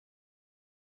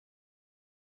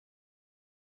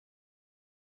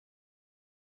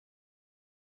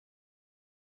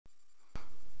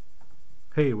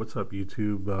Hey, what's up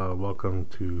YouTube? Welcome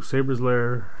to Saber's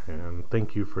Lair, and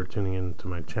thank you for tuning in to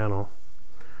my channel.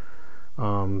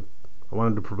 I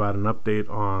wanted to provide an update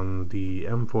on the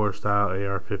M4 style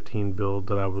AR-15 build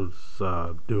that I was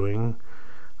doing.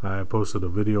 I posted a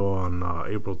video on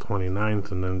April 29th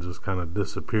and then just kind of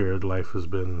disappeared. Life has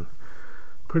been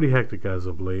pretty hectic as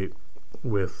of late,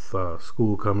 with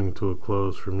school coming to a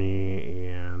close for me,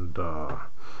 and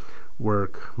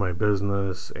work, my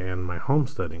business, and my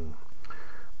homesteading.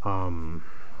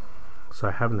 So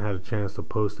I haven't had a chance to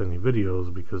post any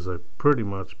videos because I've pretty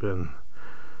much been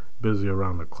busy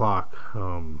around the clock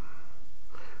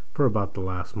for about the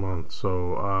last month.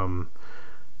 So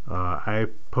I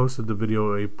posted the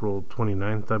video April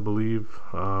 29th, I believe,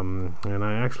 and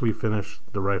I actually finished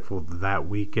the rifle that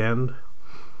weekend.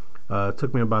 It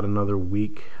took me about another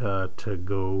week to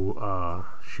go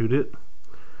shoot it.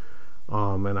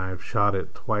 And I've shot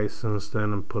it twice since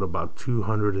then and put about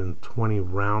 220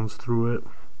 rounds through it.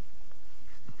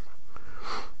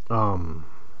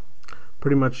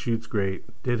 Pretty much shoots great.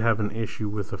 Did have an issue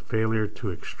with a failure to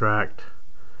extract,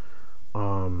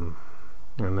 and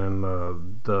then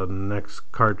the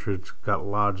next cartridge got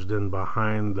lodged in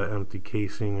behind the empty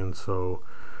casing, and so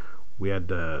we had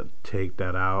to take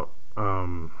that out.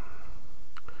 I'm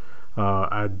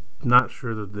not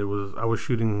sure that there was.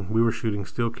 We were shooting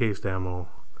steel cased ammo,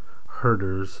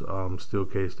 herders, steel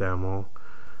cased ammo.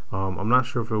 I'm not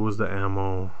sure if it was the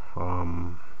ammo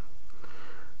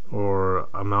or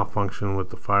a malfunction with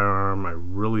the firearm. I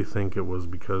really think it was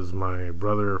because my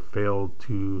brother failed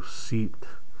to seat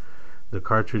the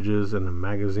cartridges in the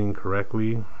magazine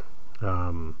correctly,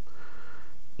 and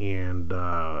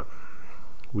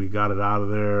we got it out of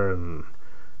there, and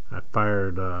I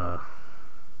fired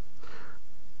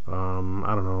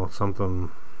I don't know,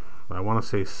 something, I want to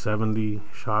say 70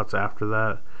 shots after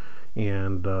that,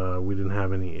 and we didn't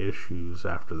have any issues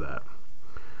after that.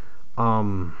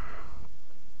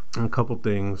 A couple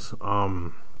things.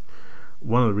 One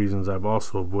of the reasons I've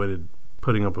also avoided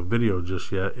putting up a video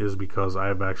just yet is because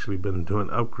I've actually been doing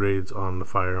upgrades on the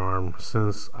firearm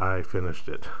since I finished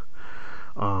it.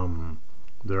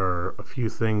 There are a few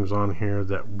things on here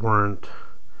that weren't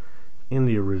in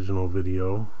the original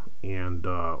video, and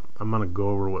I'm gonna go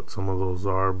over what some of those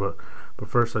are, but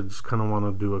first I just kind of want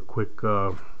to do a quick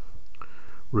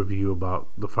review about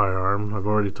the firearm. I've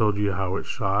already told you how it's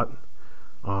shot.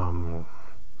 The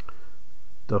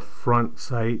front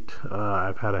sight,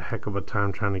 I've had a heck of a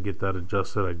time trying to get that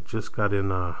adjusted. I just got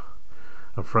in a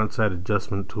front sight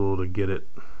adjustment tool to get it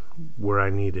where I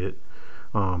need it,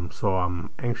 so I'm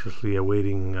anxiously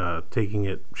awaiting taking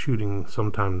it shooting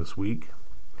sometime this week.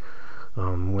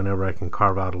 Whenever I can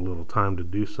carve out a little time to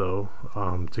do so,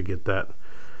 to get that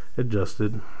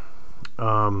adjusted.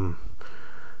 So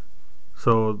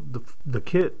the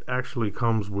kit actually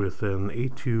comes with an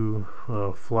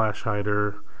A2 flash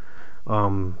hider.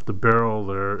 The barrel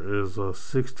there is a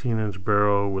 16-inch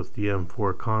barrel with the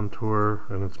M4 contour,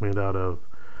 and it's made out of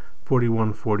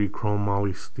 4140 chrome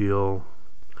moly steel,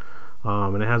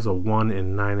 and it has a 1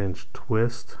 and 9-inch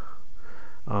twist.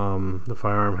 The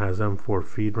firearm has M4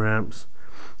 feed ramps,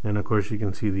 and of course you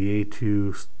can see the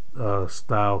A2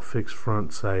 style fixed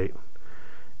front sight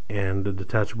and the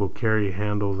detachable carry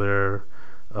handle there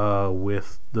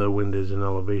with the windage and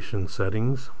elevation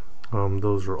settings.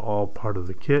 Those are all part of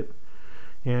the kit,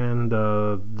 and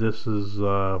this is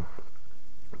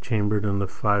chambered in the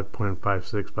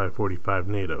 5.56 by 45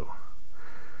 NATO.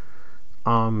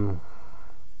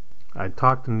 I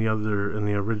talked in the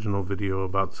original video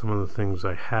about some of the things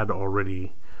I had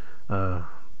already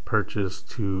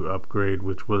purchased to upgrade,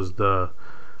 which was the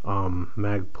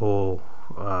Magpul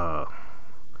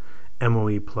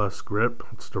MOE Plus grip.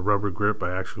 It's the rubber grip.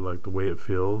 I actually like the way it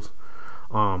feels.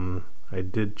 I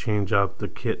did change out the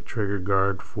kit trigger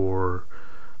guard for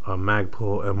a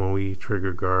Magpul MOE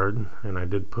trigger guard, and I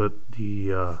did put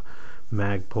the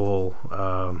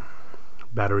Magpul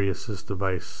battery assist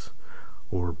device,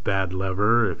 or BAD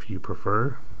lever if you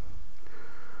prefer.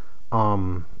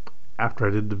 After I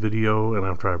did the video and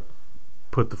after I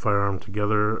put the firearm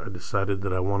together, I decided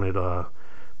that I wanted a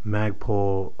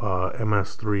Magpul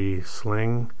MS3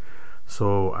 Sling,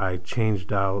 so I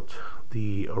changed out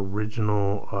the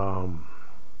original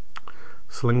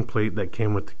sling plate that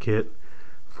came with the kit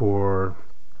for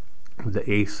the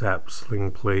ASAP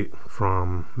sling plate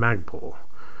from Magpul.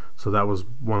 So that was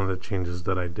one of the changes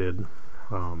that I did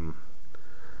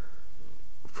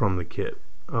from the kit.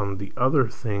 The other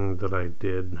thing that I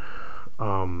did,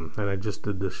 and I just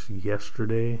did this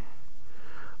yesterday,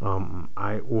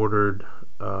 I ordered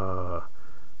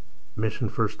Mission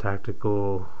First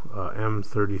Tactical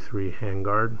M33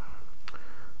 Handguard.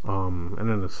 And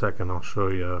in a second I'll show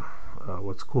you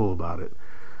what's cool about it.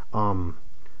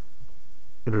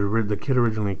 The kit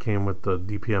originally came with the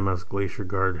DPMS Glacier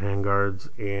Guard handguards,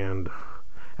 and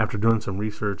after doing some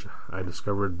research I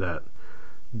discovered that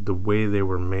the way they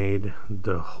were made,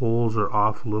 the holes are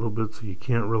off a little bit, so you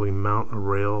can't really mount a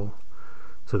rail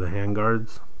to the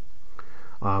handguards.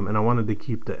 And I wanted to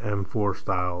keep the M4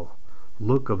 style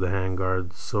look of the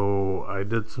handguards, so I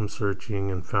did some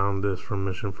searching and found this from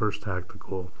Mission First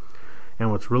Tactical. And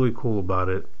what's really cool about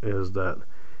it is that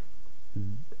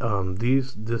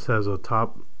this has a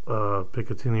top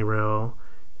Picatinny rail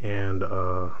and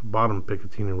a bottom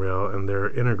Picatinny rail, and they're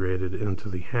integrated into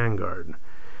the handguard.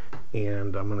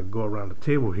 And I'm going to go around the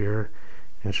table here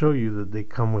and show you that they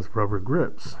come with rubber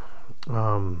grips.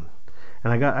 And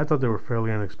I thought they were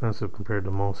fairly inexpensive compared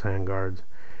to most handguards,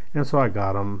 and so I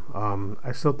got them.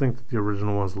 I still think that the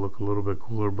original ones look a little bit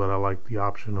cooler, but I like the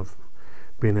option of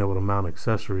being able to mount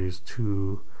accessories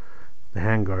to the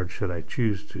handguard should I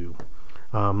choose to.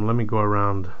 Let me go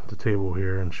around the table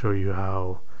here and show you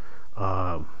how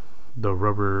the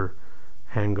rubber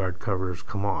handguard covers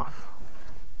come off.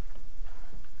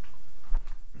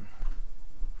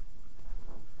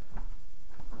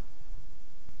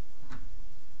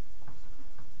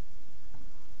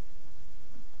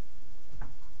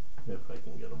 If I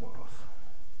can get them off.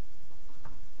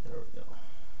 There we go.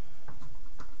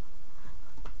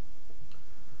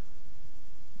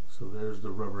 So there's the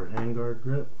rubber handguard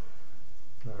grip,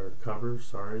 or cover,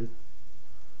 sorry.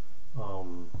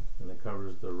 And it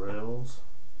covers the rails,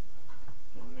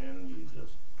 and then you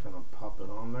just kind of pop it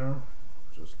on there,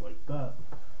 just like that.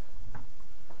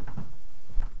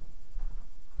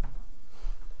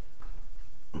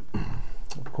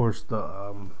 Of course,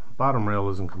 the bottom rail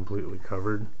isn't completely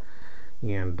covered,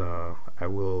 and I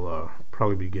will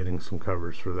probably be getting some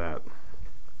covers for that.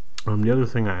 The other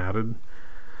thing I added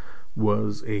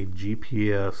was a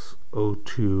GPS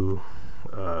O2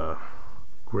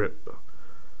 grip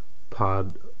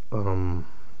pod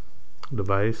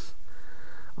device.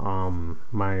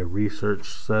 My research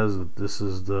says that this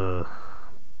is the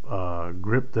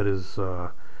grip that is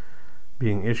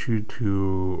being issued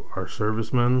to our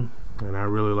servicemen, and I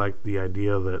really like the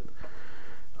idea that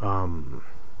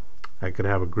I could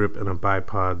have a grip and a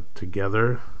bipod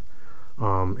together.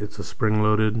 It's a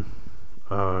spring-loaded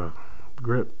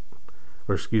grip,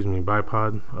 or excuse me,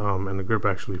 bipod, and the grip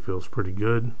actually feels pretty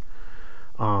good.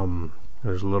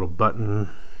 There's a little button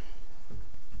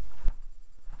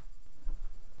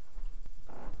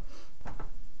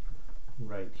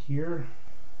right here,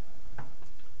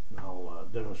 and I'll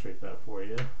demonstrate that for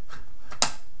you.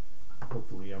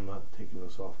 Hopefully I'm not taking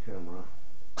this off camera.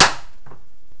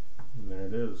 And there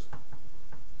it is.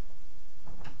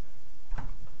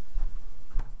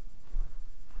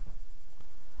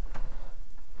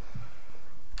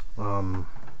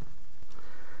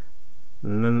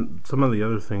 And then some of the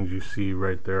other things you see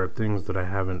right there are things that I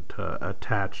haven't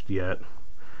attached yet.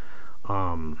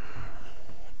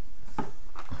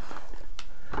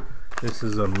 This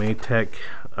is a Matech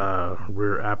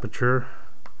rear aperture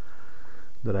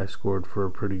that I scored for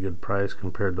a pretty good price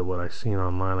compared to what I seen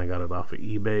online. I got it off of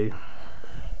eBay.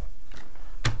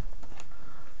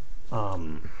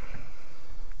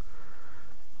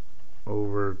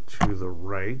 Over to the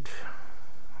right,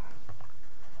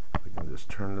 I can just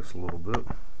turn this a little bit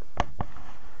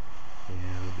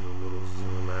and do a little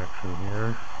zoom action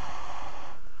here.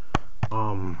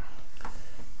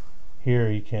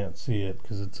 Here you can't see it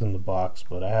because it's in the box,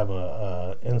 but I have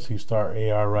a NC Star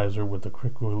AR riser with a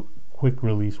quick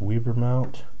release Weaver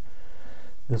mount.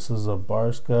 This is a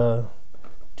Barska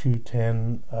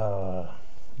 210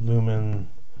 Lumen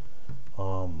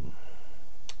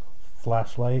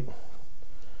flashlight,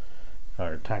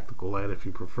 or tactical light if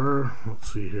you prefer.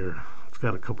 Let's see here. It's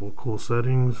got a couple of cool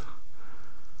settings.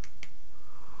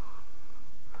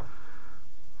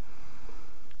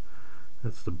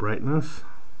 That's the brightness.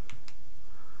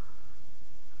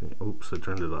 Oops, I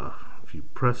turned it off. If you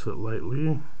press it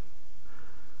lightly,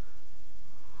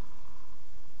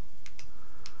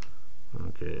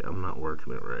 okay, I'm not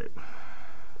working it right.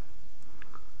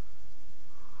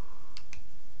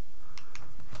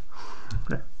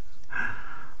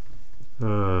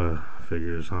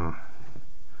 Figures, huh?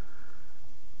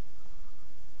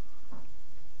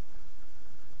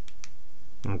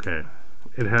 Okay,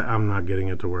 I'm not getting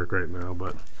it to work right now,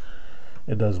 but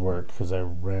it does work because I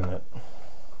ran it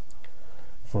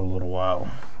for a little while.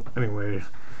 Anyway,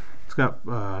 it's got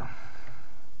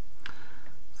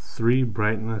 3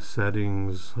 brightness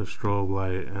settings, a strobe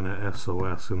light, and a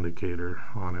SOS indicator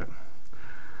on it.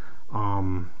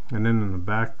 And then in the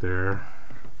back there,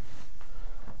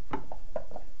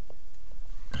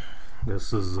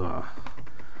 This is a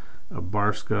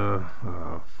Barska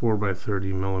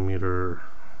 4x30 millimeter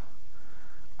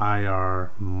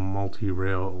IR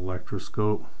multi-rail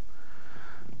electroscope.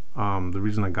 The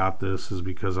reason I got this is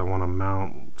because I want to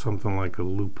mount something like a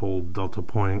Leupold Delta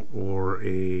Point or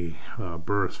a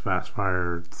Burris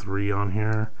Fastfire 3 on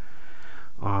here.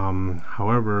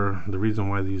 However, the reason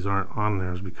why these aren't on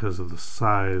there is because of the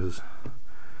size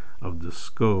of the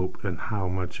scope and how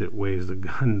much it weighs the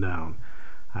gun down.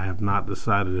 I have not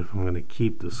decided if I'm going to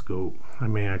keep the scope. I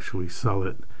may actually sell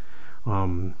it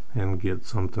and get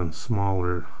something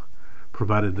smaller,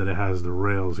 provided that it has the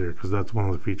rails here, because that's one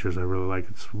of the features I really like.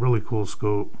 It's a really cool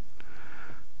scope.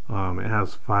 It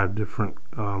has 5 different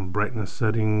brightness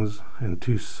settings and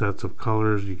 2 sets of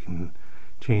colors. You can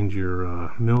change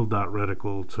your mil dot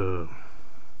reticle to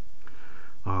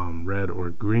red or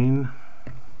green.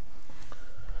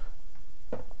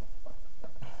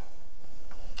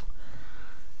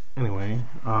 Anyway,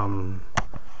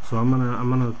 so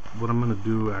what I'm gonna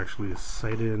do actually is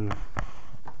sight in,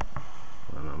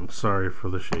 and I'm sorry for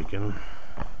the shaking.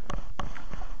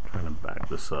 Trying to back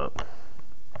this up.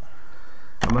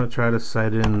 I'm gonna try to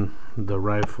sight in the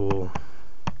rifle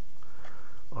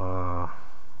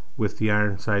with the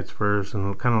iron sights first,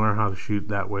 and kind of learn how to shoot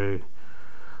that way.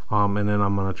 And then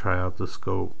I'm gonna try out the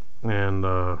scope and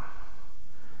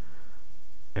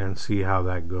see how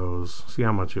that goes. See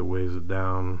how much it weighs it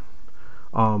down.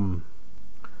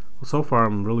 So far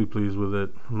I'm really pleased with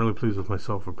it. I'm really pleased with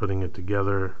myself for putting it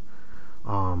together.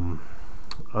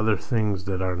 Other things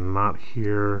that are not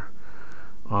here,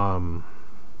 I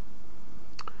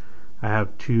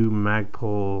have 2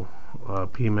 Magpul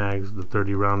PMags, the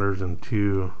 30 rounders, and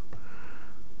 2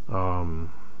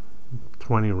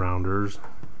 20 rounders.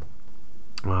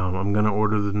 I'm gonna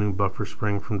order the new buffer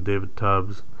spring from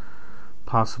Tubb's,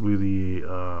 possibly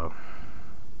the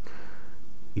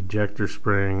ejector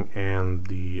spring and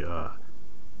the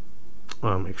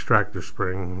extractor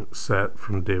spring set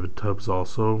from Tubb's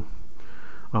also.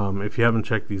 If you haven't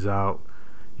checked these out,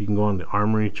 you can go on the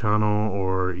Armory channel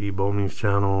or Bomi's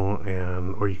channel,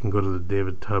 or you can go to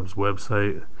the Tubb's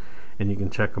website and you can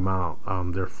check them out.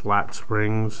 They're flat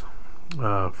springs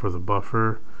for the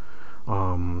buffer,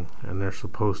 and they're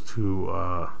supposed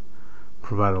to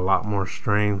provide a lot more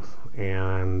strength,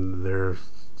 and they're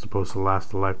supposed to last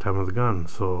the lifetime of the gun.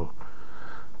 So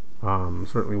I'm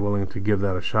certainly willing to give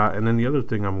that a shot. And then the other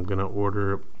thing I'm gonna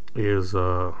order is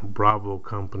a Bravo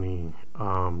company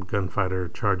Gunfighter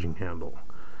charging handle,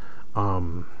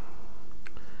 and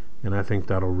I think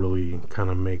that'll really kind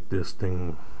of make this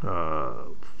thing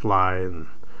fly, and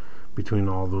between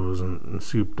all those and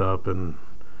souped up. And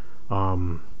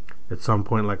at some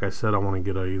point, like I said, I want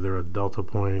to get either a Delta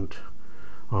Point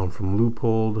from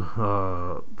Leupold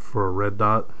for a red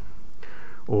dot,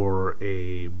 or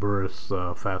a Burris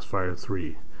Fastfire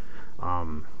 3,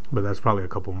 but that's probably a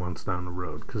couple months down the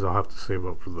road, because I'll have to save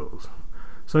up for those.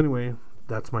 So anyway,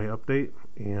 that's my update,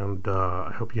 and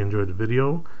I hope you enjoyed the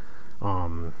video.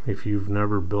 If you've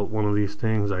never built one of these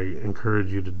things, I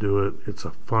encourage you to do it. It's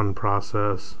a fun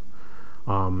process,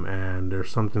 and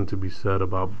there's something to be said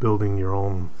about building your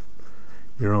own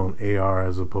AR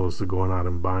as opposed to going out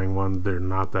and buying one. They're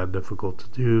not that difficult to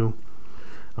do.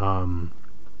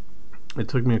 It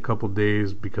took me a couple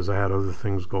days because I had other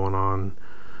things going on,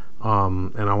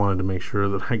 and I wanted to make sure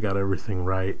that I got everything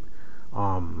right.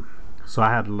 So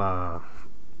I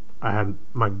had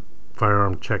my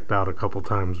firearm checked out a couple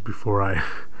times before I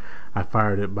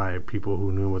fired it by people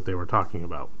who knew what they were talking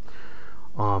about.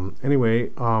 Anyway,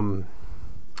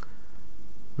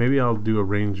 maybe I'll do a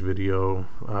range video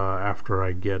after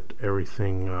I get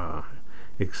everything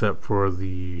except for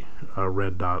the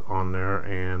red dot on there,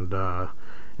 and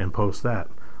post that.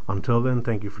 Until then,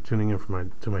 thank you for tuning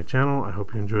in to my channel. I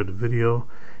hope you enjoyed the video,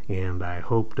 and I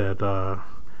hope that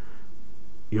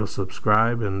you'll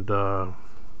subscribe, and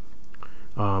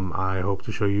I hope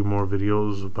to show you more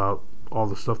videos about all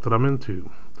the stuff that I'm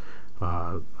into.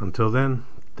 Until then,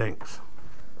 thanks.